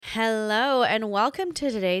Hello, and welcome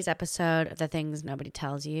to today's episode of The Things Nobody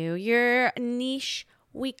Tells You, your niche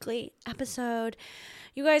weekly episode.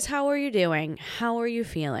 You guys, how are you doing? How are you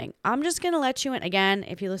feeling? I'm just going to let you in. Again,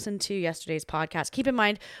 if you listened to yesterday's podcast, keep in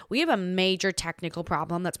mind, we have a major technical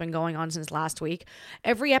problem that's been going on since last week.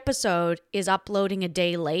 Every episode is uploading a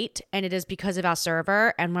day late, and it is because of our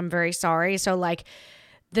server, and I'm very sorry. So,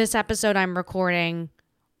 this episode I'm recording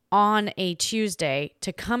on a Tuesday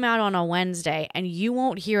to come out on a Wednesday, and you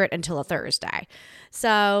won't hear it until a Thursday.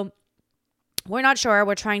 So we're not sure.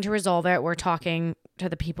 We're trying to resolve it. We're talking to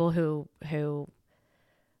the people who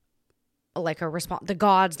like are the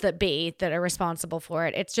gods that be that are responsible for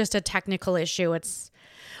it. It's just a technical issue.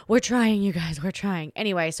 We're trying, you guys. We're trying.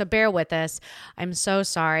 Anyway, so bear with us. I'm so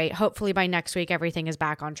sorry. Hopefully by next week everything is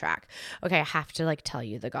back on track. Okay, I have to tell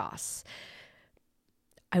you the goss.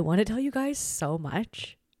 I want to tell you guys so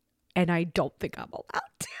much. And I don't think I'm allowed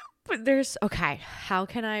to. But how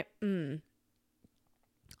can I?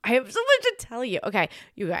 I have so much to tell you. Okay,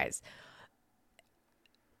 you guys.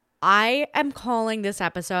 I am calling this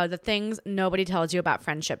episode The Things Nobody Tells You About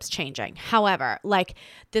Friendships Changing. However,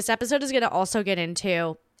 this episode is going to also get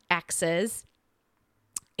into exes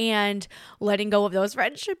and letting go of those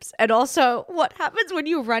friendships, and also what happens when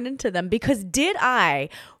you run into them. Because did I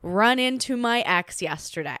run into my ex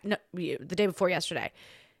yesterday? No, the day before yesterday.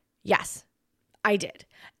 Yes, I did.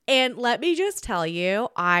 And let me just tell you,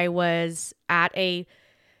 I was at a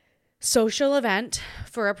social event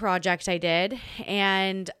for a project I did,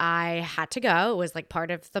 and I had to go. It was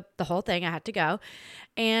part of the whole thing. I had to go.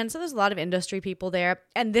 And so there's a lot of industry people there.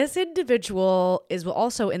 And this individual is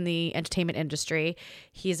also in the entertainment industry.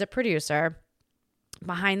 He's a producer,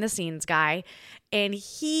 behind the scenes guy. And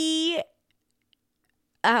he,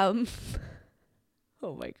 oh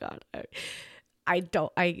my God. I'm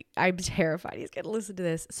terrified he's going to listen to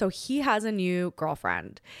this. So he has a new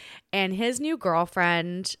girlfriend, and his new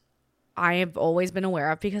girlfriend I have always been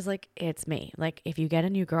aware of because it's me. If you get a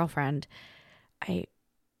new girlfriend, I'm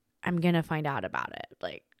going to find out about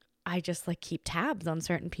it. I just keep tabs on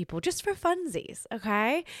certain people just for funsies.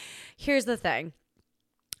 Okay. Here's the thing.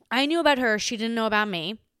 I knew about her. She didn't know about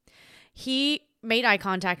me. He made eye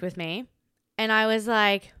contact with me, and I was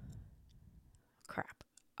like,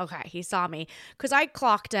 okay, he saw me because I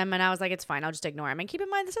clocked him, and I was like, it's fine. I'll just ignore him. And keep in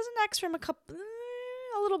mind, this is an ex from a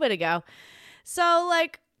little bit ago. So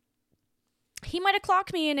he might have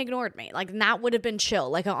clocked me and ignored me. That would have been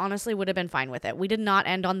chill. I honestly would have been fine with it. We did not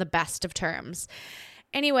end on the best of terms.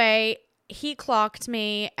 Anyway, he clocked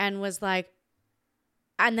me and was and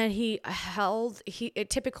then a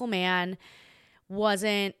typical man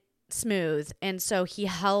wasn't smooth, and so he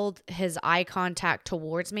held his eye contact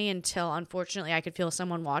towards me until unfortunately I could feel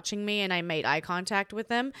someone watching me, and I made eye contact with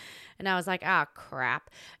them, and I was like, crap.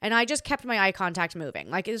 And I just kept my eye contact moving.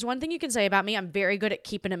 There's one thing you can say about me: I'm very good at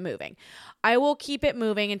keeping it moving. I will keep it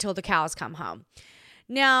moving until the cows come home.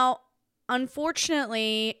 Now,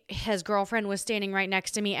 unfortunately, his girlfriend was standing right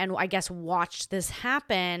next to me and I guess watched this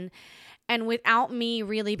happen. And without me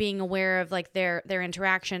really being aware of their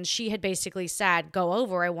interactions, she had basically said, go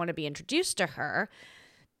over, I want to be introduced to her.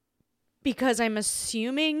 Because I'm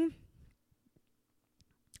assuming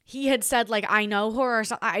he had said I know her or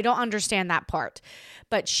something. I don't understand that part.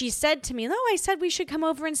 But she said to me, no, I said we should come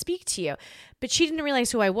over and speak to you. But she didn't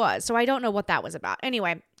realize who I was. So I don't know what that was about.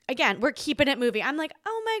 Anyway, again, we're keeping it moving. I'm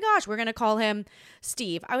oh my gosh, we're going to call him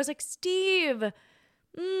Steve. I was like, Steve,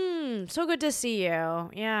 so good to see you.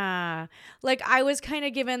 Yeah. I was kind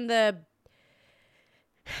of given the,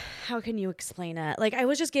 how can you explain it? I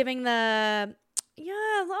was just giving the, yeah,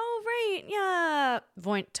 oh, right, yeah,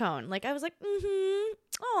 voice tone. I was like,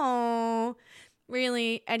 oh,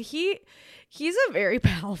 really? And he's a very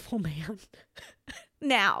powerful man.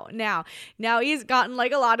 Now he's gotten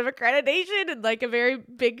a lot of accreditation and a very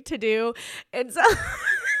big to do. And so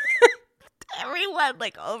everyone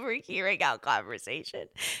overhearing our conversation,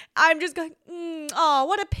 I'm just going, oh,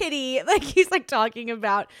 what a pity. He's talking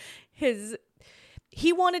about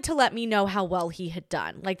he wanted to let me know how well he had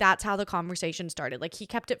done. That's how the conversation started. He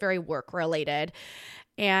kept it very work related.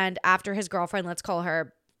 And after his girlfriend, let's call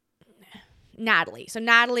her Natalie. So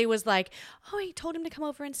Natalie was oh, I told him to come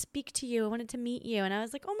over and speak to you. I wanted to meet you. And I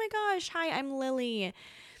was like, oh my gosh, hi, I'm Lily.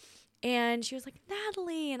 And she was like,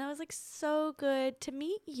 Natalie. And I was like, so good to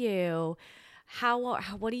meet you.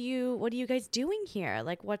 What are you guys doing here?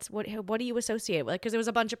 What do you associate with? Because there was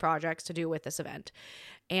a bunch of projects to do with this event.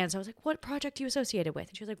 And so I was like, what project are you associated with?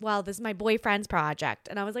 And she was like, well, this is my boyfriend's project.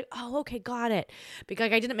 And I was like, oh, okay, got it.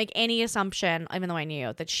 Because I didn't make any assumption, even though I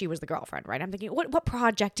knew that she was the girlfriend, right? I'm thinking, what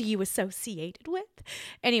project are you associated with?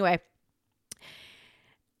 Anyway,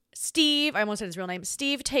 Steve, I almost said his real name.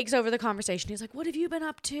 Steve takes over the conversation. He's like, what have you been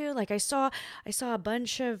up to? Like, I saw a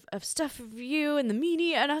bunch of stuff of you in the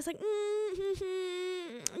media. And I was like,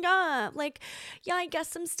 yeah, like, yeah, I guess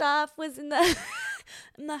some stuff was in the,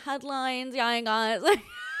 in the headlines. Yeah, I got like,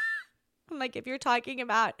 I'm like, if you're talking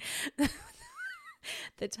about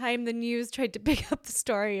the time the news tried to pick up the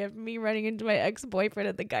story of me running into my ex-boyfriend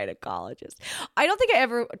at the gynecologist. I don't think I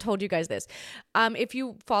ever told you guys this. If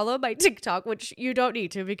you follow my TikTok, which you don't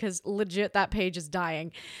need to because legit that page is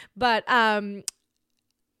dying. But a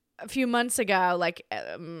few months ago, like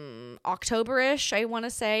October-ish, I want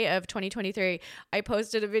to say, of 2023, I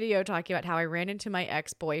posted a video talking about how I ran into my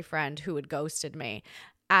ex-boyfriend who had ghosted me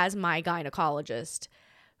as my gynecologist,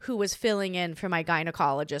 who was filling in for my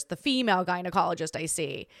gynecologist, the female gynecologist I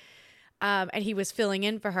see. And he was filling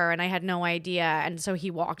in for her and I had no idea. And so he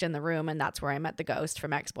walked in the room and that's where I met the ghost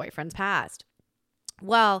from ex-boyfriend's past.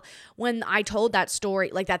 Well, when I told that story,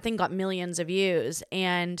 like that thing got millions of views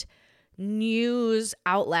and news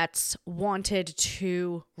outlets wanted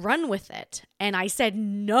to run with it. And I said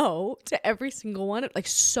no to every single one. Like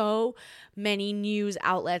so many news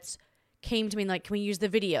outlets came to me like, can we use the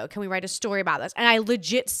video? Can we write a story about this? And I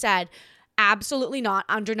legit said, absolutely not,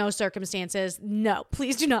 under no circumstances. No,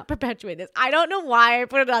 please do not perpetuate this. I don't know why I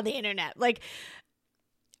put it on the internet. Like,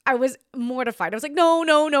 I was mortified. I was like, no.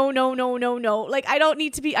 Like, I don't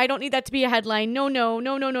need that to be a headline.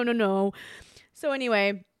 No. So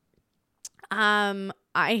anyway,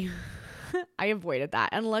 I avoided that.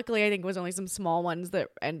 And luckily, I think it was only some small ones that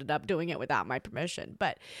ended up doing it without my permission.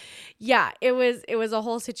 But yeah, it was a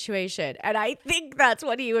whole situation. And I think that's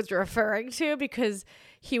what he was referring to because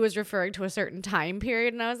he was referring to a certain time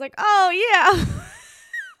period. And I was like, oh, yeah,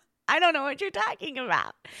 I don't know what you're talking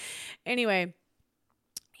about. Anyway,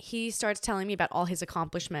 he starts telling me about all his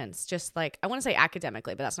accomplishments, just like, I want to say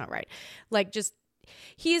academically, but that's not right. Like just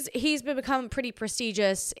he's become pretty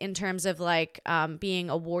prestigious in terms of like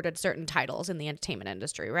being awarded certain titles in the entertainment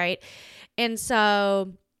industry, right? And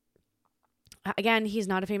so again, he's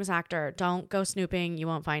not a famous actor. Don't go snooping, you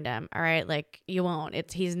won't find him. All right, like you won't.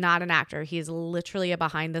 He's not an actor. He's literally a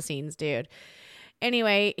behind the scenes dude.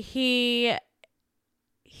 Anyway, he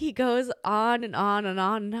goes on and on and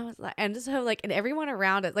on, and I was like, and so like, and everyone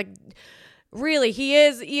around it, like. Really, he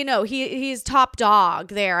is, he's top dog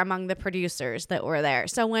there among the producers that were there.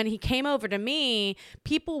 So when he came over to me,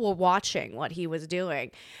 people were watching what he was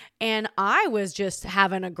doing. And I was just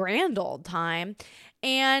having a grand old time.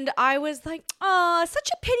 And I was like, oh, such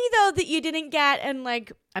a pity, though, that you didn't get. And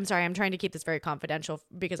like, I'm sorry, I'm trying to keep this very confidential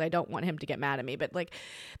because I don't want him to get mad at me. But like,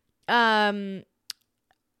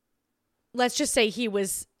 let's just say he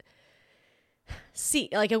was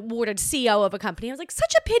awarded CEO of a company. I was like,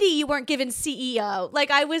 such a pity you weren't given CEO.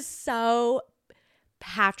 Like I was so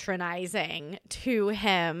patronizing to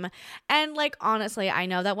him. And like, honestly, I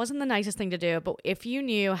know that wasn't the nicest thing to do, but if you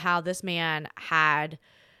knew how this man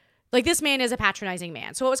this man is a patronizing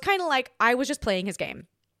man. So it was kind of like, I was just playing his game.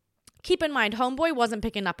 Keep in mind, homeboy wasn't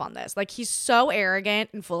picking up on this. Like he's so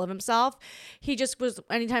arrogant and full of himself. He just was,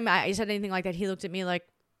 anytime I said anything like that, he looked at me like,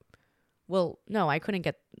 well, no, I couldn't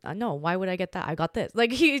get, no, why would I get that? I got this.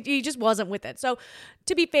 Like he just wasn't with it. So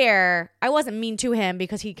to be fair, I wasn't mean to him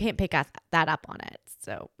because he can't pick that up on it.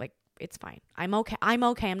 So like, it's fine. I'm okay. I'm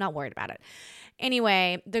not worried about it.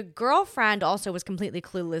 Anyway, the girlfriend also was completely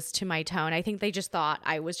clueless to my tone. I think they just thought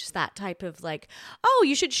I was just that type of like, oh,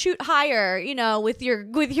 you should shoot higher, with your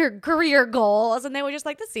career goals. And they were just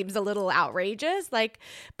like, this seems a little outrageous. Like,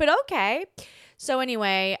 but okay. So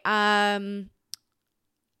anyway,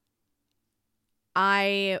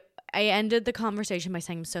 I ended the conversation by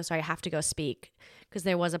saying, I'm so sorry, I have to go speak, because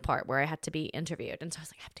there was a part where I had to be interviewed. And so I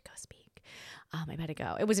was like, I have to go speak. I better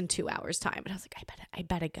go. It was in 2 hours time. But I was like, I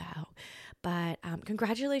better go. But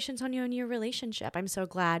congratulations on you and your relationship. I'm so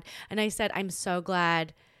glad. And I said, I'm so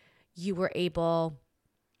glad you were able.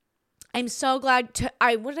 I'm so glad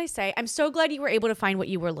what did I say? I'm so glad you were able to find what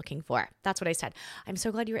you were looking for. That's what I said. I'm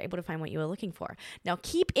so glad you were able to find what you were looking for. Now,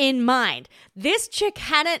 keep in mind, this chick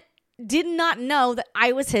did not know that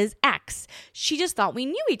I was his ex. She just thought we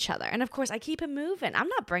knew each other. And of course, I keep it moving. I'm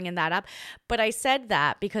not bringing that up. But I said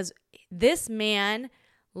that because this man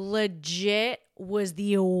legit was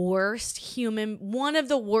the worst human, one of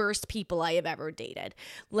the worst people I have ever dated.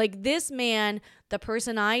 Like this man, the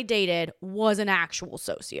person I dated, was an actual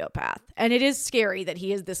sociopath. And it is scary that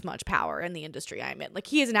he has this much power in the industry I'm in. Like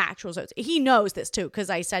he is an actual sociopath. He knows this too, because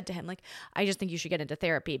I said to him, like, I just think you should get into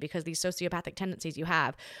therapy because these sociopathic tendencies you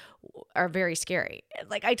have are very scary.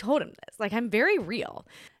 Like I told him this, like I'm very real.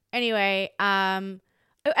 Anyway,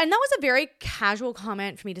 and that was a very casual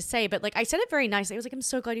comment for me to say, but like I said it very nicely. I was like, I'm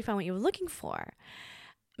so glad you found what you were looking for.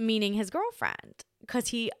 meaning his girlfriend, because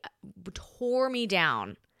he tore me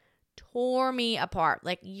down, tore me apart.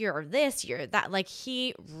 Like, you're this, you're that. Like,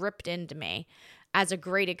 he ripped into me as a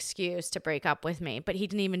great excuse to break up with me, but he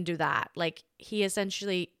didn't even do that. Like, he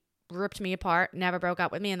essentially ripped me apart, never broke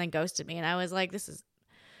up with me, and then ghosted me. And I was like,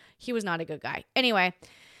 he was not a good guy. Anyway,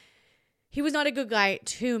 he was not a good guy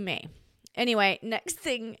to me. Anyway, next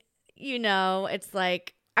thing you know, it's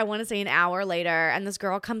like, I want to say an hour later, and this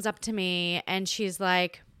girl comes up to me and she's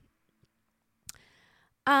like,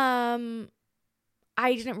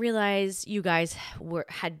 I didn't realize you guys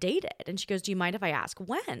had dated. And she goes, do you mind if I ask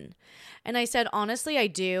when? And I said, honestly, I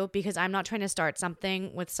do, because I'm not trying to start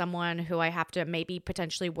something with someone who I have to maybe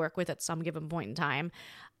potentially work with at some given point in time.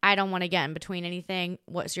 I don't want to get in between anything.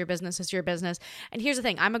 What's your business is your business. And here's the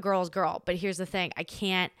thing. I'm a girl's girl, but here's the thing.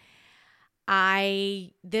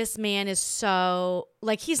 This man is so,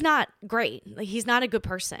 like, he's not great. Like, he's not a good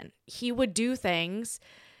person. He would do things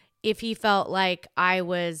if he felt like I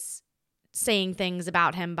was saying things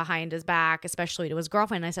about him behind his back, especially to his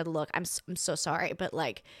girlfriend. And I said, look, I'm so sorry, but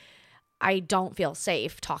like, I don't feel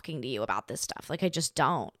safe talking to you about this stuff. Like, I just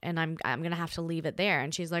don't. And I'm going to have to leave it there.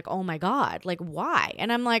 And she's like, oh my God, like, why?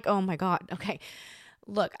 And I'm like, oh my God. Okay.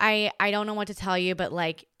 Look, I don't know what to tell you, but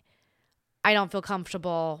like, I don't feel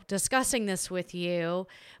comfortable discussing this with you,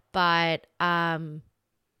 but,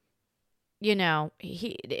 you know,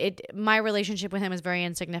 my relationship with him is very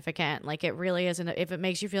insignificant. Like, it really isn't. If it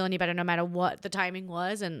makes you feel any better, no matter what the timing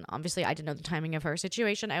was, and obviously I didn't know the timing of her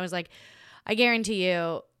situation, I was like, I guarantee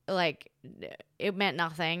you, like, it meant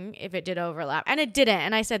nothing if it did overlap. And it didn't.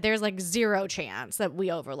 And I said, there's like 0 chance that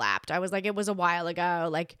we overlapped. I was like, it was a while ago.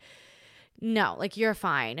 Like, no, like, you're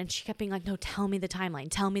fine. And she kept being like, no, tell me the timeline.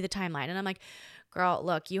 Tell me the timeline. And I'm like, girl,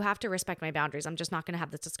 look, you have to respect my boundaries. I'm just not going to have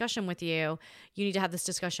this discussion with you. You need to have this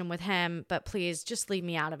discussion with him, but please just leave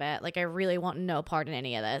me out of it. Like, I really want no part in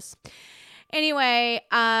any of this. Anyway,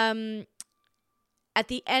 at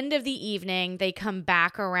the end of the evening, they come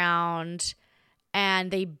back around and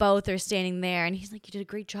they both are standing there. And he's like, you did a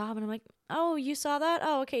great job. And I'm like, oh, you saw that?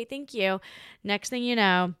 Oh, okay. Thank you. Next thing you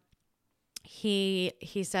know, he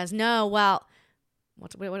says, no, well,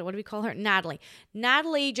 what do we call her? Natalie.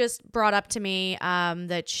 Natalie just brought up to me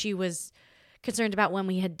that she was concerned about when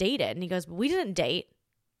we had dated. And he goes, but we didn't date.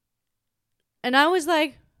 And I was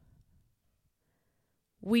like,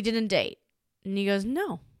 we didn't date. And he goes,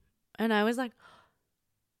 no. And I was like,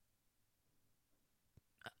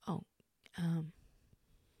 oh,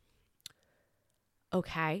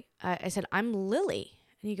 okay. I said, I'm Lily.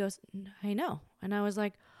 And he goes, I know. And I was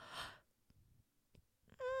like,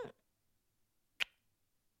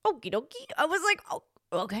 okie dokie. I was like, oh,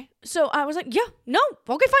 okay. So I was like, yeah, no,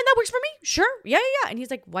 okay, fine, that works for me. Sure. Yeah. And he's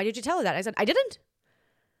like, why did you tell her that? I said, I didn't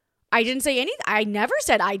say anything. I never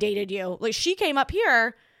said I dated you. Like, she came up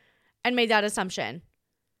here and made that assumption.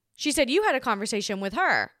 She said you had a conversation with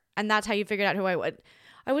her and that's how you figured out who I would.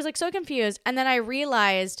 I was like so confused. And then I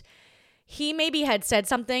realized he maybe had said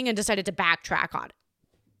something and decided to backtrack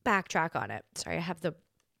on it. Sorry, I have the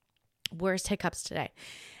worst hiccups today.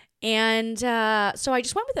 And so I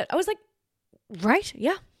just went with it. I was like, right,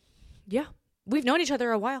 yeah. We've known each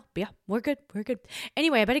other a while. Yeah, we're good.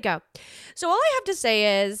 Anyway, I better go. So all I have to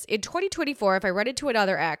say is, in 2024, if I run into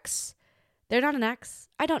another ex, they're not an ex.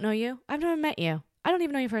 I don't know you. I've never met you. I don't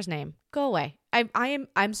even know your first name. Go away.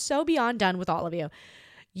 I'm so beyond done with all of you.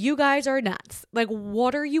 You guys are nuts. Like,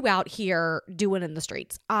 what are you out here doing in the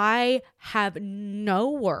streets? I have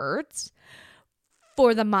no words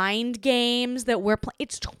for the mind games that we're playing.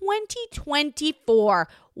 It's 2024.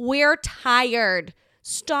 We're tired.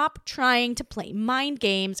 Stop trying to play mind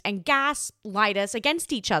games and gaslight us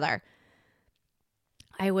against each other.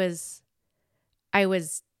 I was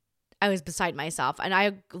beside myself, and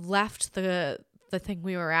I left the thing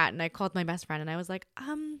we were at, and I called my best friend, and I was like,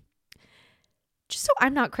 just so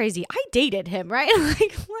I'm not crazy, I dated him, right?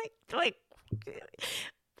 like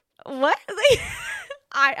what? Like,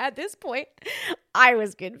 at this point, I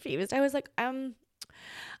was confused. I was like, I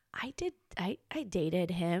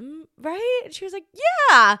dated him, right? And she was like,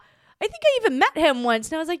 yeah, I think I even met him once.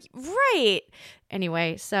 And I was like, right.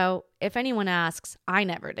 Anyway, so if anyone asks, I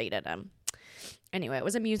never dated him. Anyway, it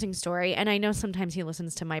was an amusing story. And I know sometimes he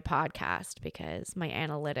listens to my podcast because my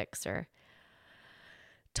analytics are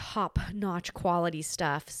top-notch quality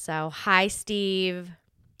stuff. So, hi, Steve.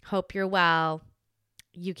 Hope you're well.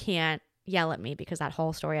 You can't yell at me because that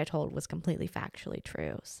whole story I told was completely factually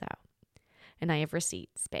true. So, and I have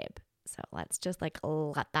receipts, babe. So let's just like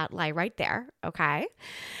let that lie right there. Okay.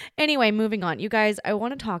 Anyway, moving on. You guys, I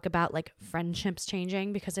want to talk about like friendships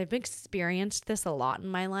changing because I've experienced this a lot in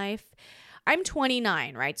my life. I'm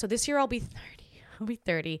 29, right? So this year I'll be 30. I'll be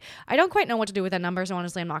 30. I don't quite know what to do with that number, so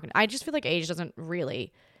honestly, I'm not gonna. I just feel like age doesn't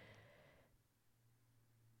really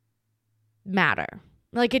matter.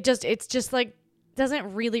 Like it's just like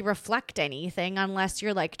doesn't really reflect anything unless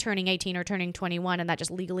you're like turning 18 or turning 21, and that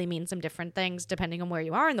just legally means some different things depending on where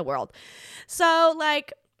you are in the world. So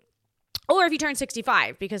like, or if you turn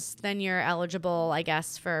 65, because then you're eligible, I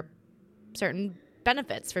guess, for certain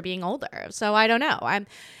benefits for being older. So I don't know.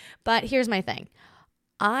 But here's my thing.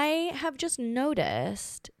 I have just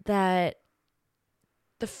noticed that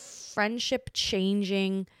the friendship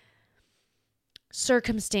changing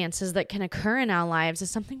circumstances that can occur in our lives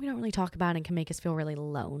is something we don't really talk about and can make us feel really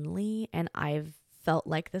lonely. And I've felt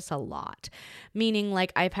like this a lot, meaning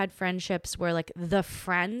like I've had friendships where like the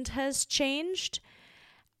friend has changed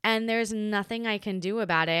and there's nothing I can do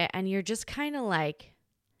about it. And you're just kind of like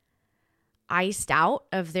iced out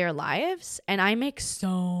of their lives. And I make so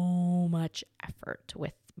much effort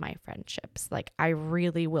with my friendships. Like I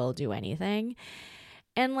really will do anything.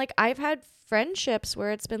 And like I've had friendships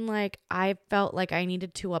where it's been like I felt like I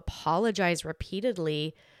needed to apologize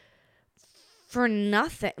repeatedly for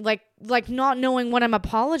nothing. Like not knowing what I'm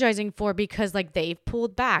apologizing for because like they've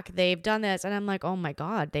pulled back, they've done this, and I'm like, "Oh my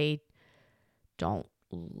God, they don't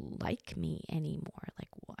like me anymore. Like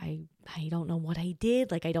I don't know what I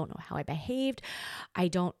did. Like I don't know how I behaved. I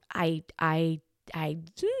don't know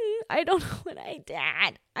what I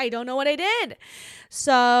did. I don't know what I did."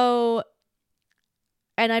 So,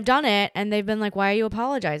 and I've done it, and they've been like, "Why are you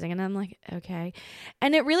apologizing?" And I'm like, "Okay."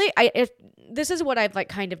 And it really, this is what I've like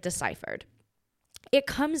kind of deciphered. It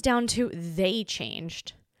comes down to they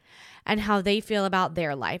changed and how they feel about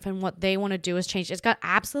their life and what they want to do has changed. It's got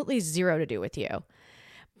absolutely zero to do with you.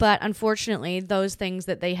 But unfortunately, those things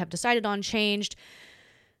that they have decided on, changed,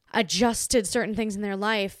 adjusted certain things in their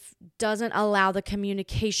life, doesn't allow the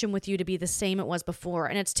communication with you to be the same it was before.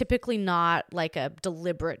 And it's typically not like a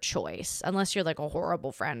deliberate choice, unless you're like a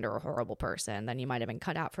horrible friend or a horrible person, then you might have been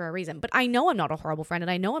cut out for a reason. But I know I'm not a horrible friend, and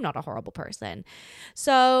I know I'm not a horrible person.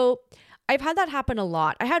 So I've had that happen a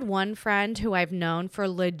lot. I had one friend who I've known for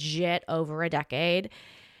legit over a decade.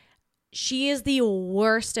 She is the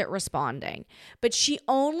worst at responding, but she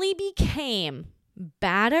only became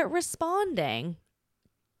bad at responding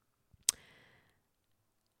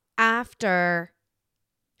after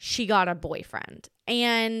she got a boyfriend.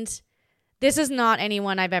 And this is not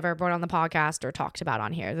anyone I've ever brought on the podcast or talked about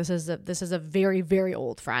on here. This is a very, very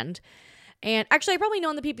old friend. And actually, I've probably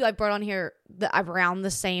known the people I've brought on here around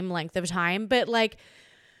the same length of time, but like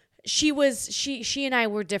she and I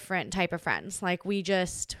were different type of friends. Like we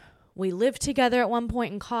lived together at one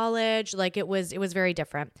point in college. Like it was very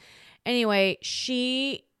different. Anyway,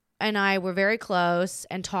 she and I were very close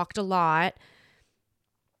and talked a lot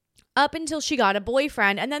up until she got a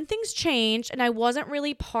boyfriend, and then things changed and I wasn't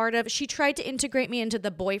really she tried to integrate me into the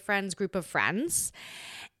boyfriend's group of friends,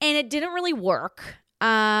 and it didn't really work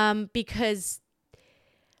because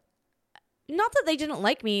not that they didn't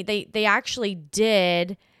like me, they actually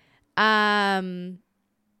did. And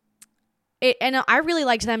I really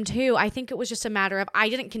liked them too. I think it was just a matter of I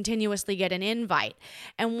didn't continuously get an invite.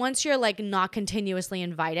 And once you're like not continuously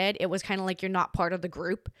invited, it was kind of like you're not part of the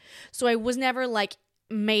group. So I was never like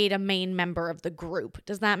made a main member of the group.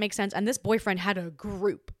 Does that make sense? And this boyfriend had a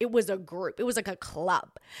group. It was a group. It was like a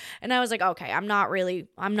club. And I was like, okay, I'm not really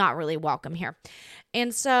welcome here.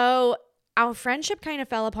 And so our friendship kind of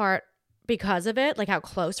fell apart because of it, like our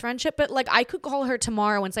close friendship. But like I could call her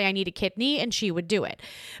tomorrow and say I need a kidney and she would do it.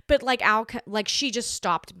 But like she just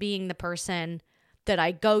stopped being the person that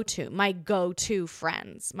I go to, my go-to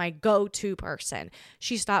friends, my go-to person.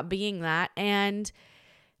 She stopped being that, and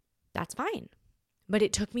that's fine. But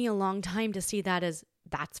it took me a long time to see that as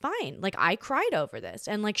that's fine. Like I cried over this,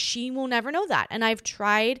 and like she will never know that. And I've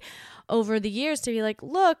tried over the years to be like,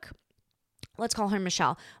 look, let's call her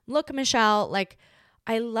Michelle. Look, Michelle, like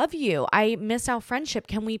I love you. I miss our friendship.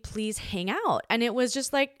 Can we please hang out? And it was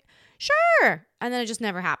just like, sure. And then it just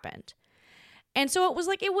never happened. And so it was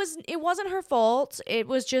like, it wasn't her fault. It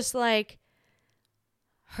was just like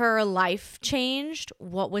her life changed.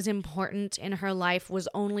 What was important in her life was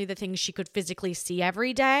only the things she could physically see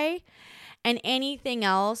every day. And anything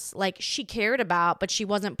else, like she cared about, but she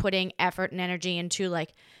wasn't putting effort and energy into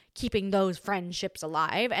like keeping those friendships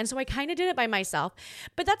alive. And so I kind of did it by myself,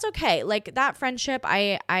 but that's okay. Like that friendship,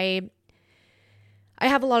 I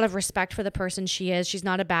have a lot of respect for the person she is. She's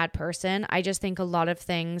not a bad person. I just think a lot of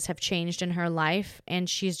things have changed in her life, and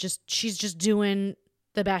she's just doing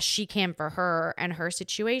the best she can for her and her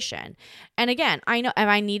situation. And again, I know if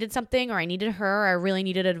I needed something or I needed her or I really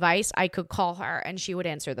needed advice, I could call her and she would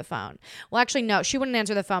answer the phone. Well, actually, no, she wouldn't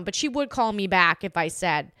answer the phone, but she would call me back if I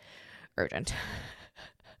said, urgent.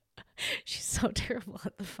 She's so terrible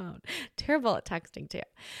at the phone, terrible at texting too.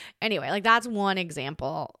 Anyway, like that's one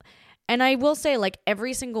example. And I will say, like,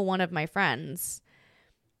 every single one of my friends,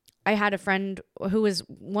 I had a friend who is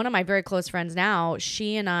one of my very close friends now.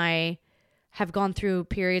 She and I have gone through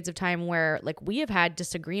periods of time where, like, we have had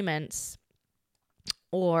disagreements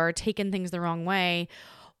or taken things the wrong way.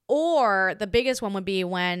 Or the biggest one would be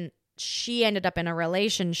when she ended up in a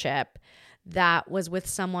relationship that was with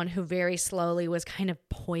someone who very slowly was kind of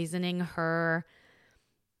poisoning her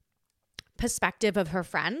perspective of her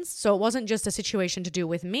friends. So it wasn't just a situation to do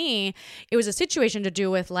with me. It was a situation to do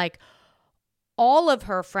with, like, all of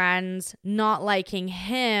her friends not liking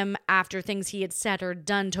him after things he had said or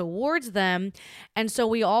done towards them. And so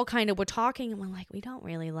we all kind of were talking and we're like, we don't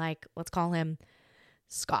really like, let's call him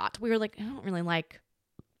Scott. We were like, I don't really like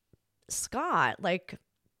Scott. Like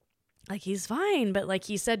he's fine, but like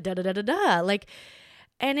he said da da da da da. Like,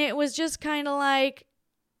 and it was just kind of like,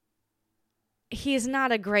 he's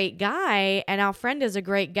not a great guy and our friend is a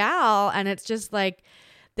great gal, and it's just like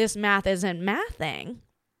this math isn't mathing.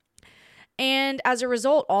 And as a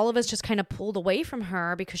result, all of us just kind of pulled away from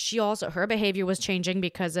her because her behavior was changing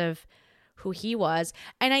because of who he was.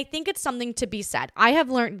 And I think it's something to be said. I have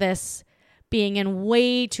learned this being in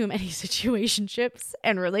way too many situationships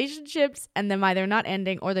and relationships, and them either not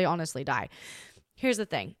ending or they honestly die. Here's the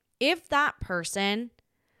thing. If that person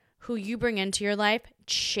who you bring into your life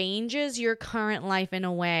changes your current life in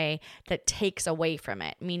a way that takes away from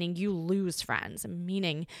it, meaning you lose friends,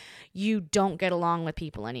 meaning you don't get along with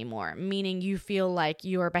people anymore, meaning you feel like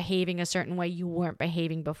you are behaving a certain way you weren't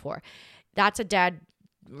behaving before, that's a dead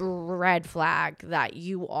red flag that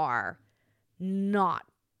you are not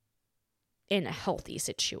in a healthy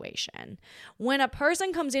situation. When a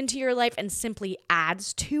person comes into your life and simply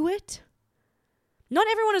adds to it, not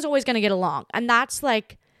everyone is always going to get along. And that's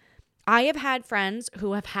like, I have had friends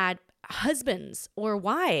who have had husbands or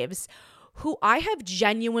wives who I have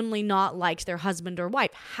genuinely not liked their husband or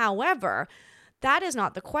wife. However, that is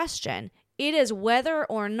not the question. It is whether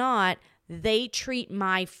or not they treat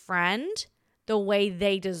my friend the way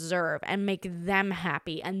they deserve and make them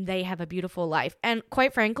happy and they have a beautiful life. And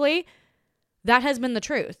quite frankly, that has been the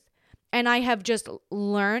truth. And I have just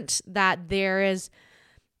learned that there is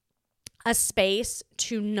a space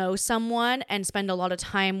to know someone and spend a lot of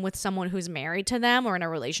time with someone who's married to them or in a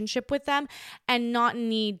relationship with them and not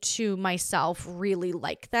need to myself really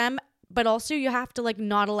like them. But also you have to, like,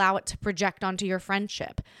 not allow it to project onto your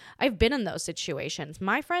friendship. I've been in those situations.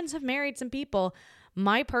 My friends have married some people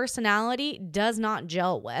my personality does not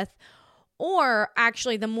gel with. Or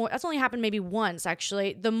actually, that's only happened maybe once,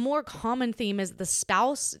 actually. The more common theme is the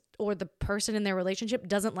spouse or the person in their relationship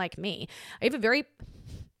doesn't like me. I have a very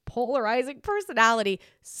polarizing personality.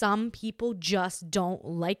 Some people just don't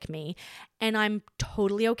like me, and I'm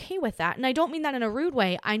totally okay with that. And I don't mean that in a rude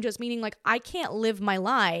way. I'm just meaning, like, I can't live my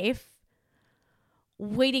life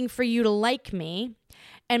waiting for you to like me.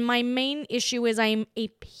 And my main issue is I'm a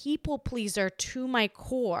people pleaser to my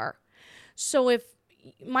core. So if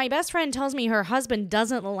my best friend tells me her husband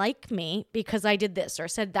doesn't like me because I did this or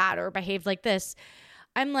said that or behaved like this,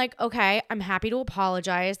 I'm like, okay, I'm happy to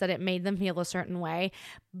apologize that it made them feel a certain way,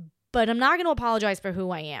 but I'm not going to apologize for who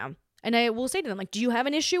I am. And I will say to them, like, do you have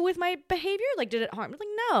an issue with my behavior? Like, did it harm? Like,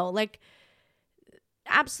 no, like,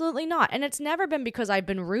 absolutely not. And it's never been because I've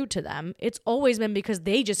been rude to them. It's always been because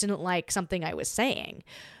they just didn't like something I was saying.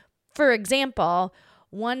 For example,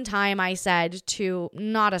 one time I said to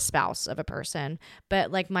not a spouse of a person,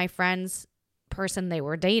 but like my friend's person they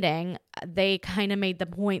were dating, they kind of made the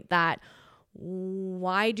point that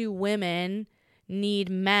why do women need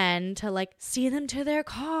men to like see them to their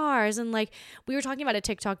cars? And like we were talking about a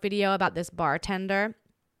TikTok video about this bartender.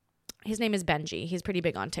 His name is Benji. He's pretty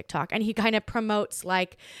big on TikTok. And he kind of promotes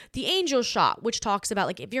like the angel shot, which talks about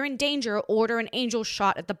like if you're in danger, order an angel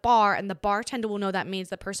shot at the bar and the bartender will know that means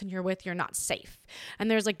the person you're with, you're not safe. And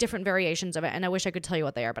there's like different variations of it. And I wish I could tell you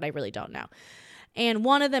what they are, but I really don't know. And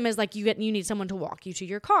one of them is like you need someone to walk you to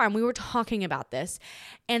your car. And we were talking about this.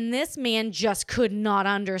 And this man just could not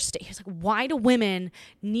understand. He's like, why do women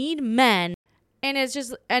need men? And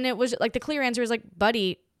it was like the clear answer is like,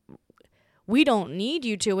 buddy, we don't need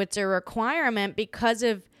you to. It's a requirement because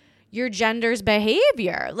of your gender's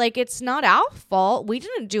behavior. Like, it's not our fault. We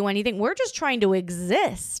didn't do anything. We're just trying to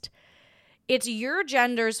exist. It's your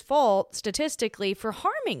gender's fault, statistically, for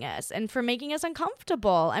harming us and for making us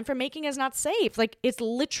uncomfortable and for making us not safe. Like, it's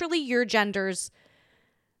literally your gender's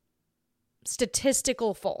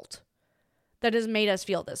statistical fault that has made us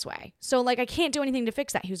feel this way. So, like, I can't do anything to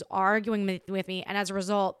fix that. He was arguing with me, and as a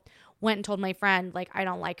result, went and told my friend, like, I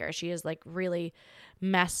don't like her. She has like really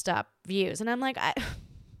messed up views. And I'm like,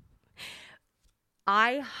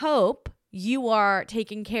 I hope you are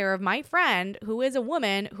taking care of my friend who is a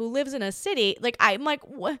woman who lives in a city. Like, I'm like,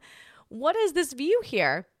 what is this view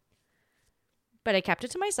here? But I kept it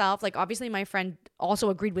to myself. Like, obviously my friend also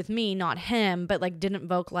agreed with me, not him, but like didn't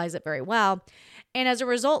vocalize it very well. And as a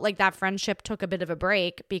result, like that friendship took a bit of a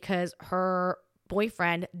break because her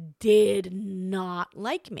boyfriend did not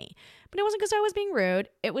like me. But it wasn't because I was being rude.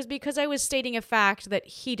 It was because I was stating a fact that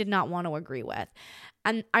he did not want to agree with.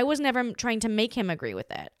 And I was never trying to make him agree with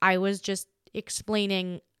it. I was just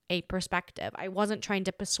explaining a perspective. I wasn't trying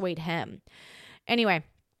to persuade him. Anyway,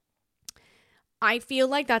 I feel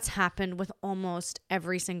like that's happened with almost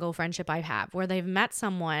every single friendship I have, where they've met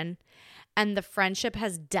someone and the friendship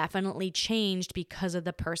has definitely changed because of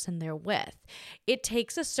the person they're with. It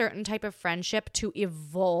takes a certain type of friendship to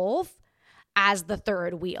evolve as the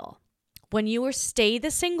third wheel. When you stay the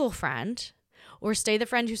single friend or stay the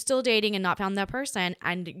friend who's still dating and not found that person,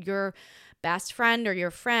 and your best friend or your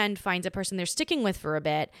friend finds a person they're sticking with for a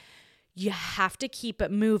bit, you have to keep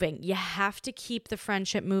it moving. You have to keep the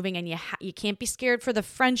friendship moving, and you can't be scared for the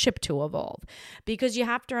friendship to evolve, because you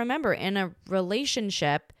have to remember, in a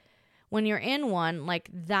relationship, when you're in one, like,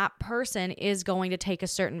 that person is going to take a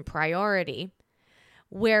certain priority.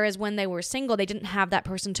 Whereas when they were single, they didn't have that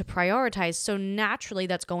person to prioritize. So naturally,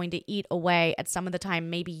 that's going to eat away at some of the time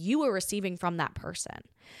maybe you were receiving from that person.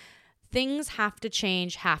 Things have to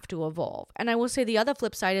change, have to evolve. And I will say the other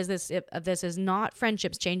flip side is this is not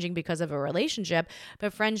friendships changing because of a relationship,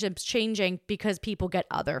 but friendships changing because people get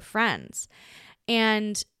other friends.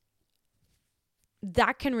 And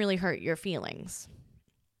that can really hurt your feelings.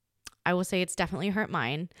 I will say it's definitely hurt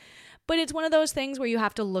mine. But it's one of those things where you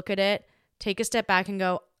have to look at it, take a step back and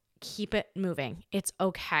go, keep it moving. It's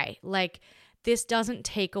okay. Like, this doesn't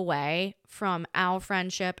take away from our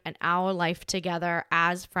friendship and our life together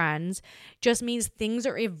as friends. Just means things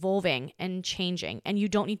are evolving and changing, and you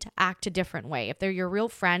don't need to act a different way. If they're your real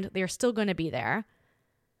friend, they're still going to be there.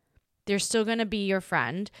 They're still going to be your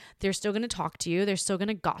friend. They're still going to talk to you. They're still going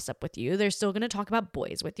to gossip with you. They're still going to talk about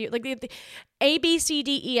boys with you. Like, the A, B, C,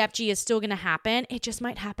 D, E, F, G is still going to happen. It just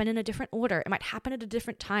might happen in a different order. It might happen at a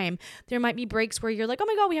different time. There might be breaks where you're like, oh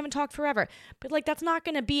my God, we haven't talked forever. But like, that's not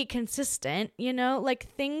going to be consistent, you know?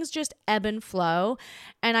 Like, things just ebb and flow.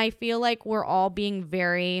 And I feel like we're all being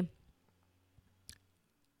very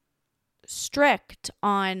strict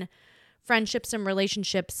on friendships and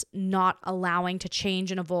relationships not allowing to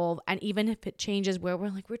change and evolve. And even if it changes where we're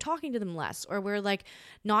like, we're talking to them less, or we're like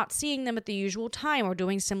not seeing them at the usual time or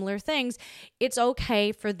doing similar things, it's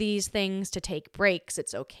okay for these things to take breaks.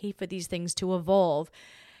 It's okay for these things to evolve.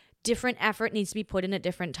 Different effort needs to be put in at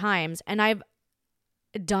different times. And I've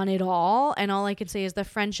done it all. And all I can say is the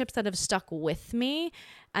friendships that have stuck with me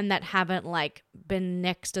and that haven't like been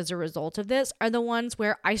nixed as a result of this are the ones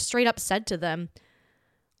where I straight up said to them,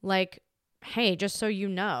 like, hey, just so you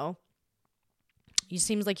know, it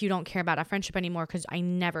seems like you don't care about our friendship anymore because I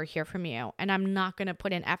never hear from you. And I'm not going to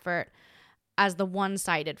put in effort as the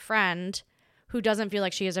one-sided friend who doesn't feel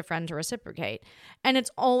like she is a friend to reciprocate. And it's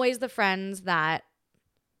always the friends that,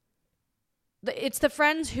 it's the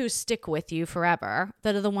friends who stick with you forever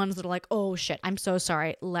that are the ones that are like, oh shit, I'm so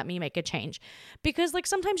sorry, let me make a change. Because like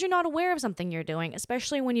sometimes you're not aware of something you're doing,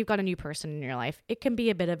 especially when you've got a new person in your life. It can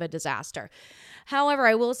be a bit of a disaster. However,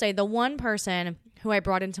 I will say the one person who I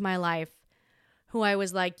brought into my life who I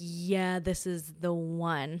was like, yeah, this is the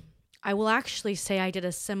one. I will actually say I did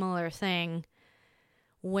a similar thing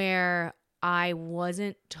where I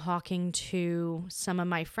wasn't talking to some of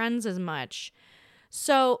my friends as much.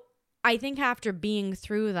 So I think after being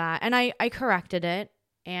through that, and I corrected it,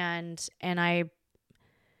 and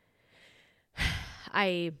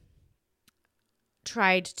I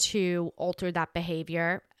tried to alter that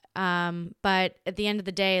behavior. But at the end of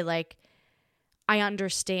the day, like, I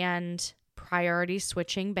understand priority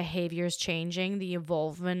switching, behaviors changing, the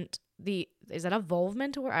evolvement, is that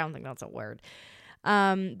evolvement or I don't think that's a word.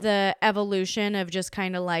 The evolution of just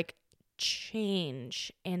kind of like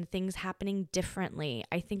change and things happening differently.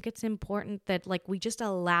 I think it's important that like we just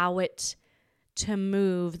allow it to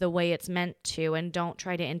move the way it's meant to and don't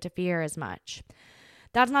try to interfere as much.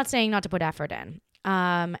 That's not saying not to put effort in.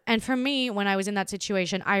 And for me, when I was in that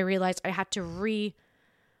situation, I realized I had to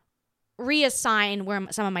reassign where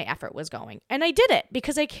some of my effort was going. And I did it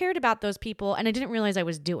because I cared about those people and I didn't realize I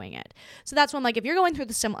was doing it. So that's when, like, if you're going through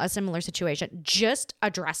a similar situation, just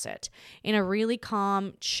address it in a really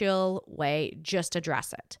calm, chill way. Just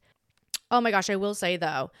address it. Oh my gosh, I will say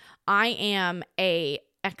though, I am a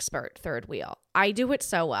expert third wheel. I do it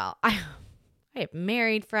so well. I have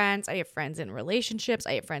married friends. I have friends in relationships.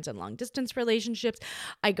 I have friends in long distance relationships.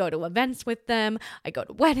 I go to events with them. I go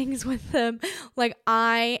to weddings with them. Like,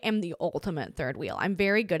 I am the ultimate third wheel. I'm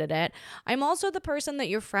very good at it. I'm also the person that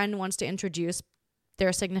your friend wants to introduce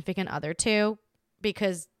their significant other to,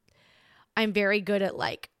 because I'm very good at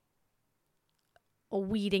like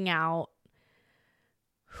weeding out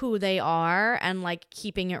who they are and like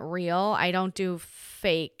keeping it real. I don't do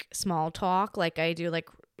fake small talk. Like, I do like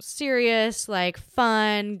serious, like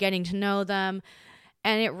fun, getting to know them.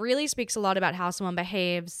 And it really speaks a lot about how someone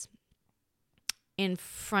behaves in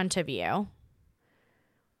front of you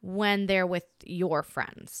when they're with your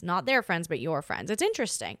friends, not their friends, but your friends. It's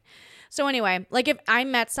interesting. So anyway, like if I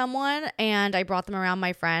met someone and I brought them around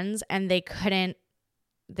my friends and they couldn't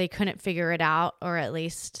figure it out, or at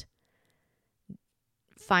least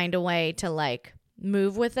find a way to like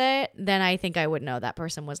move with it, then I think I would know that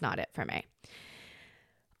person was not it for me.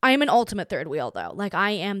 I am an ultimate third wheel though. Like,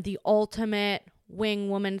 I am the ultimate wing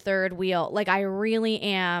woman third wheel. Like, I really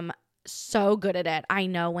am so good at it. I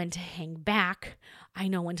know when to hang back. I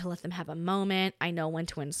know when to let them have a moment. I know when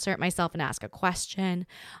to insert myself and ask a question.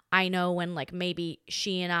 I know when like maybe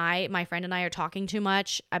my friend and I are talking too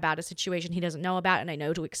much about a situation he doesn't know about, and I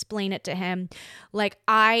know to explain it to him. Like,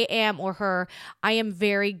 I am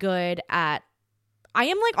very good at, I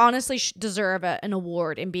am like honestly deserve an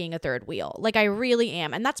award in being a third wheel. Like, I really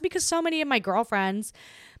am. And that's because so many of my girlfriends,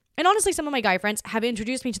 and honestly some of my guy friends, have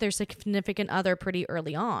introduced me to their significant other pretty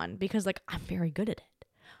early on, because like I'm very good at it.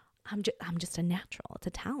 I'm just a natural. It's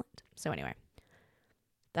a talent. So anyway,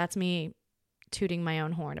 that's me tooting my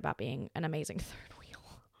own horn about being an amazing third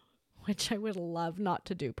wheel, which I would love not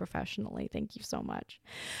to do professionally. Thank you so much.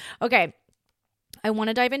 Okay. I want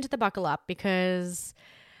to dive into the buckle up because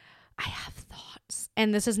I have thoughts,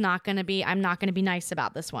 and this is not going to be, I'm not going to be nice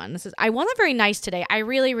about this one. I wasn't very nice today. I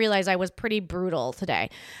really realized I was pretty brutal today.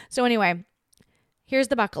 So anyway, here's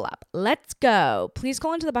the buckle up. Let's go. Please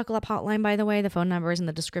call into the buckle up hotline, by the way. The phone number is in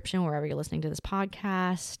the description wherever you're listening to this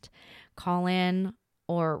podcast. Call in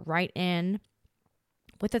or write in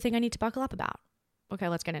with the thing I need to buckle up about. Okay,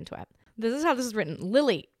 let's get into it. This is how this is written.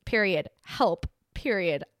 Lily, period. Help,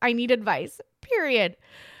 period. I need advice, period.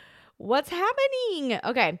 What's happening?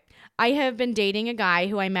 Okay, I have been dating a guy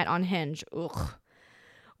who I met on Hinge. Ugh.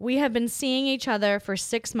 We have been seeing each other for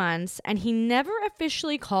 6 months, and he never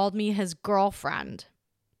officially called me his girlfriend.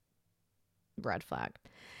 Red flag.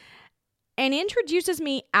 And introduces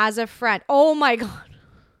me as a friend. Oh my God.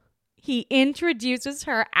 He introduces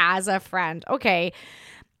her as a friend. Okay.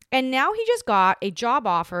 And now he just got a job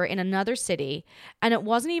offer in another city, and it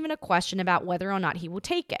wasn't even a question about whether or not he will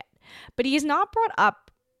take it. But he has not brought up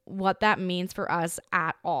what that means for us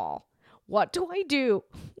at all. What do I do?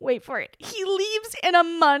 Wait for it. He leaves in a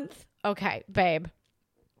month. Okay, babe,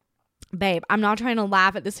 I'm not trying to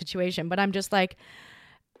laugh at the situation, but I'm just like,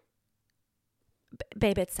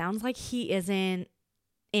 babe, it sounds like he isn't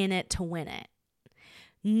in it to win it.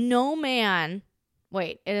 No man.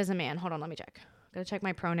 Wait, it is a man. Hold on, let me check. Gotta check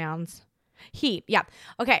my pronouns. He, yeah.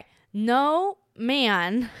 Okay. No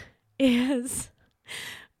man is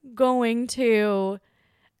going to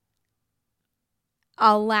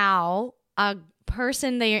allow a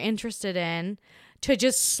person they are interested in to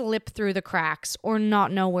just slip through the cracks or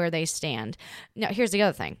not know where they stand. Now, here's the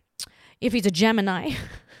other thing. If he's a Gemini,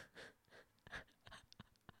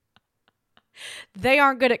 they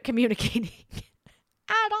aren't good at communicating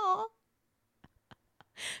at all.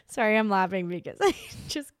 Sorry, I'm laughing because I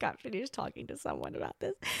just got finished talking to someone about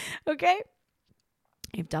this. Okay?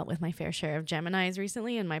 I've dealt with my fair share of Geminis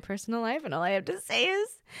recently in my personal life, and all I have to say is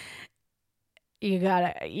you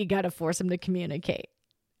gotta force them to communicate.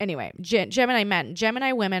 Anyway, Gemini men.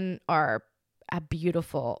 Gemini women are a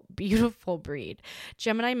beautiful, beautiful breed.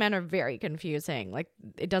 Gemini men are very confusing. Like,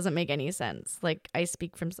 it doesn't make any sense. Like, I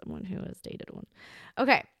speak from someone who has dated one.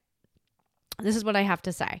 Okay. This is what I have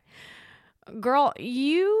to say. Girl,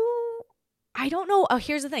 I don't know. Oh,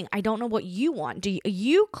 here's the thing. I don't know what you want. Do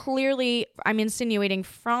you clearly, I'm insinuating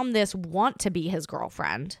from this, want to be his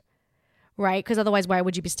girlfriend, right? Because otherwise, why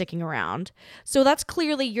would you be sticking around? So that's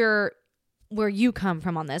clearly where you come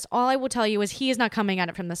from on this. All I will tell you is he is not coming at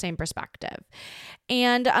it from the same perspective.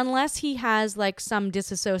 And unless he has like some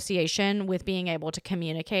disassociation with being able to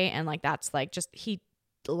communicate, and like that's like just he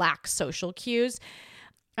lacks social cues,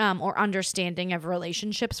 or understanding of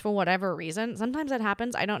relationships for whatever reason. Sometimes that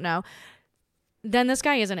happens. I don't know. Then this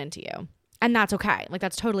guy isn't into you. And that's okay. Like,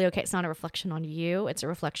 that's totally okay. It's not a reflection on you. It's a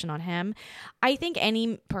reflection on him. I think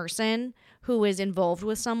any person who is involved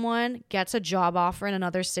with someone gets a job offer in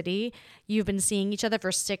another city. You've been seeing each other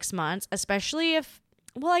for 6 months, especially if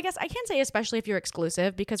well, I guess I can't say especially if you're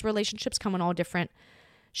exclusive, because relationships come in all different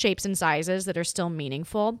shapes and sizes that are still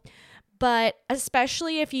meaningful. But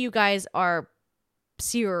especially if you guys are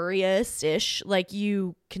serious-ish, like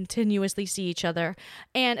you continuously see each other,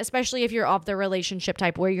 and especially if you're of the relationship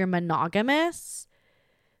type where you're monogamous,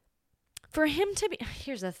 for him to be,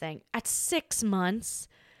 here's the thing, at 6 months,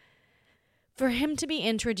 for him to be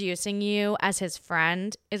introducing you as his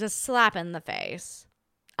friend is a slap in the face.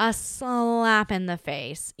 A slap in the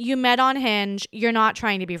face. You met on Hinge. You're not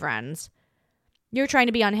trying to be friends. You're trying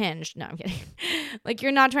to be unhinged. No, I'm kidding. Like,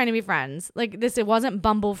 you're not trying to be friends. Like, this, it wasn't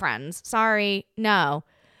Bumble friends. Sorry. No.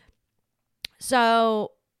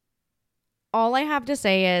 So, all I have to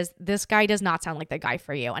say is this guy does not sound like the guy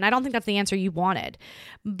for you. And I don't think that's the answer you wanted.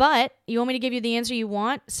 But you want me to give you the answer you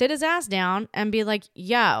want? Sit his ass down and be like,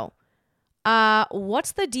 yo,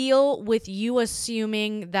 what's the deal with you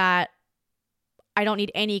assuming that I don't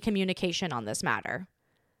need any communication on this matter?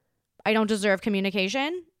 I don't deserve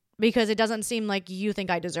communication? Because it doesn't seem like you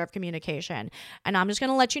think I deserve communication. And I'm just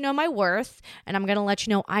going to let you know my worth. And I'm going to let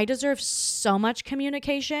you know I deserve so much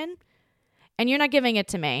communication. And you're not giving it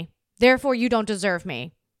to me. Therefore, you don't deserve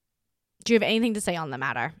me. Do you have anything to say on the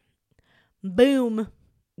matter? Boom.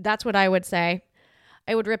 That's what I would say.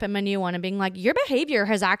 I would rip him a new one and being like, your behavior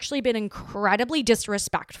has actually been incredibly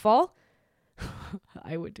disrespectful.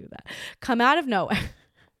 I would do that. Come out of nowhere.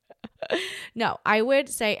 No, I would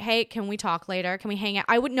say, hey, can we talk later? Can we hang out?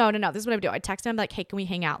 No. This is what I would do. I'd text him like, hey, can we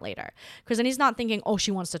hang out later? Because then he's not thinking, oh,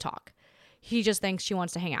 she wants to talk. He just thinks she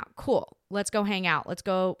wants to hang out. Cool. Let's go hang out. Let's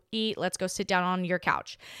go eat. Let's go sit down on your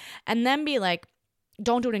couch. And then be like,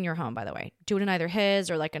 don't do it in your home, by the way. Do it in either his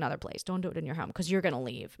or like another place. Don't do it in your home because you're going to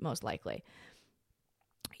leave most likely.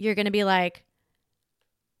 You're going to be like,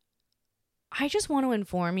 I just want to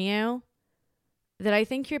inform you that I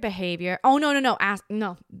think your behavior. Oh, no.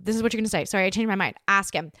 No, this is what you're going to say. Sorry, I changed my mind.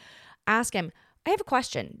 Ask him. I have a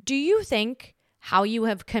question. Do you think how you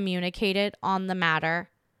have communicated on the matter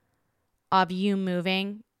of you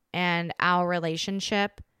moving and our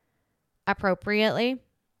relationship appropriately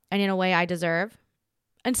and in a way I deserve?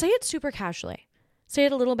 And say it super casually. Say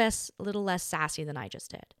it a little less sassy than I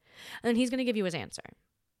just did. And then he's going to give you his answer.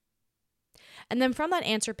 And then from that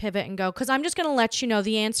answer, pivot and go, because I'm just going to let you know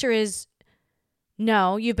the answer is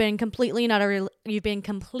no, you've been completely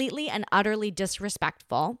and utterly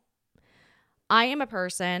disrespectful. I am a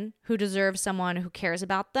person who deserves someone who cares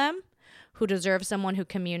about them, who deserves someone who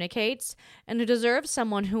communicates, and who deserves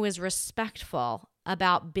someone who is respectful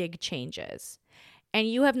about big changes. And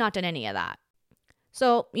you have not done any of that.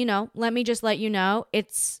 So, let me just let you know,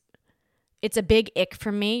 it's a big ick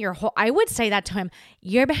for me. I would say that to him.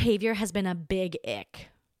 Your behavior has been a big ick.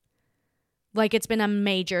 Like, it's been a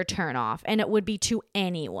major turnoff, and it would be to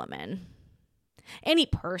any woman, any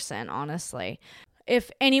person, honestly.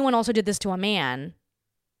 If anyone also did this to a man,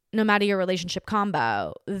 no matter your relationship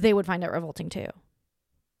combo, they would find it revolting too.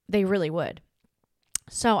 They really would.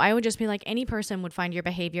 So I would just be like, any person would find your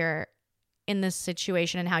behavior in this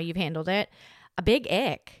situation and how you've handled it a big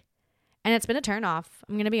ick. And it's been a turnoff.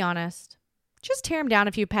 I'm going to be honest. Just tear him down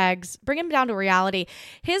a few pegs. Bring him down to reality.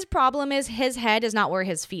 His problem is his head is not where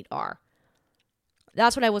his feet are.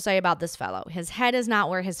 That's what I will say about this fellow. His head is not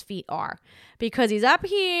where his feet are, because he's up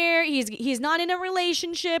here. He's not in a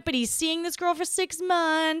relationship, but he's seeing this girl for 6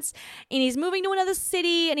 months, and he's moving to another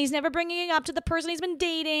city, and he's never bringing it up to the person he's been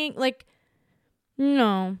dating. Like,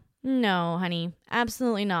 no, honey,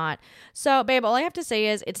 absolutely not. So, babe, all I have to say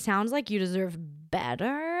is it sounds like you deserve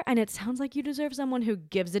better, and it sounds like you deserve someone who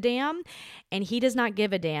gives a damn, and he does not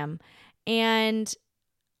give a damn. And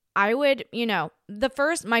I would,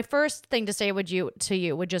 my first thing to say to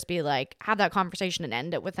you would just be like, have that conversation and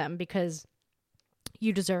end it with him, because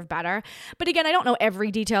you deserve better. But again, I don't know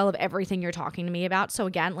every detail of everything you're talking to me about. So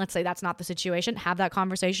again, let's say that's not the situation. Have that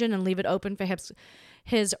conversation and leave it open for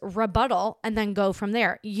his rebuttal, and then go from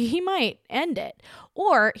there. He might end it,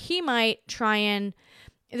 or he might try and,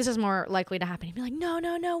 this is more likely to happen. He'd be like,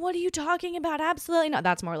 no, what are you talking about? Absolutely not.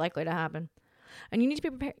 That's more likely to happen. And you need to be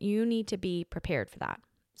prepared. You need to be prepared for that.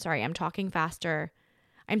 Sorry, I'm talking faster.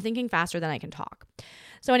 I'm thinking faster than I can talk.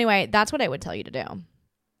 So anyway, that's what I would tell you to do.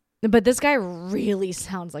 But this guy really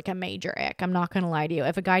sounds like a major ick. I'm not going to lie to you.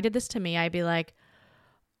 If a guy did this to me, I'd be like,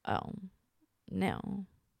 oh, no.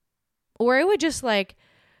 Or I would just like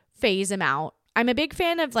phase him out. I'm a big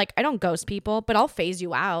fan of I don't ghost people, but I'll phase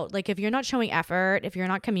you out. Like, if you're not showing effort, if you're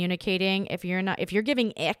not communicating, if you're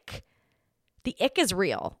giving ick, the ick is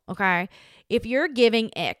real, okay? If you're giving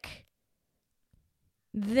ick,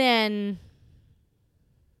 then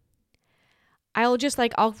I'll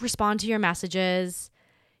respond to your messages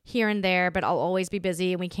here and there, but I'll always be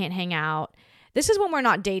busy and we can't hang out. This is when we're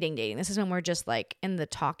not dating. This is when we're just like in the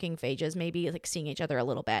talking phases, maybe like seeing each other a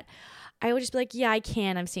little bit. I would just be like, yeah, I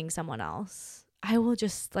can. I'm seeing someone else. I will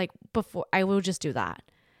just do that.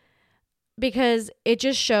 Because it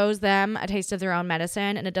just shows them a taste of their own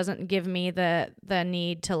medicine, and it doesn't give me the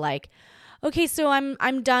need to like, okay, so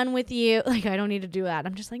I'm done with you. Like, I don't need to do that.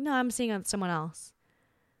 I'm just like, no, I'm seeing someone else.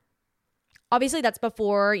 Obviously, that's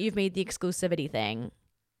before you've made the exclusivity thing.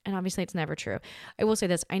 And obviously, it's never true. I will say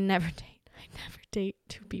this. I never date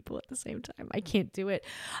two people at the same time. I can't do it.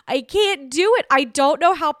 I don't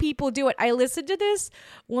know how people do it. I listen to this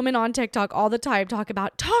woman on TikTok all the time talk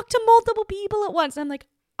to multiple people at once. And I'm like,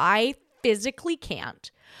 I physically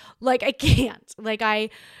can't. Like, I can't.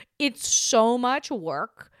 Like, it's so much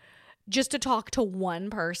work just to talk to one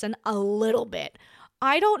person a little bit.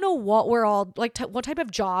 I don't know what we're all like. What type of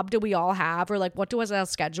job do we all have, or like what does our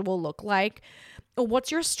schedule look like?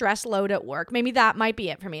 What's your stress load at work? Maybe that might be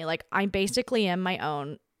it for me. Like, I basically am my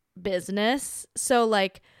own business, so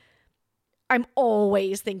like I'm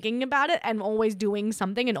always thinking about it and always doing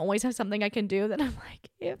something and always have something I can do. That I'm like,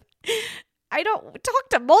 if I don't talk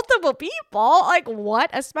to multiple people, like what?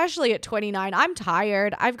 Especially at 29, I'm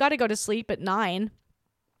tired. I've got to go to sleep at 9.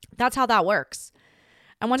 That's how that works.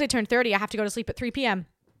 And once I turn 30, I have to go to sleep at 3 p.m.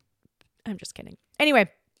 I'm just kidding.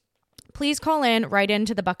 Anyway, please call in, write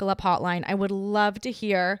into the Buckle Up hotline. I would love to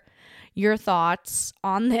hear your thoughts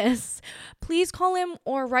on this. Please call in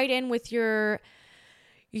or write in with your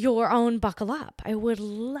own Buckle Up. I would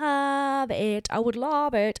love it. I would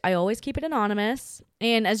love it. I always keep it anonymous.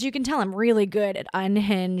 And as you can tell, I'm really good at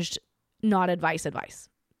unhinged, not advice.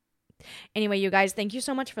 Anyway, you guys, thank you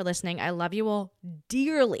so much for listening. I love you all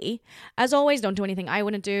dearly. As always, don't do anything I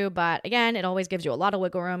wouldn't do. But again, it always gives you a lot of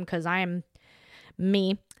wiggle room because I'm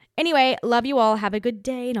me. Anyway, love you all. Have a good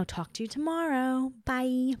day, and I'll talk to you tomorrow.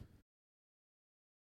 Bye.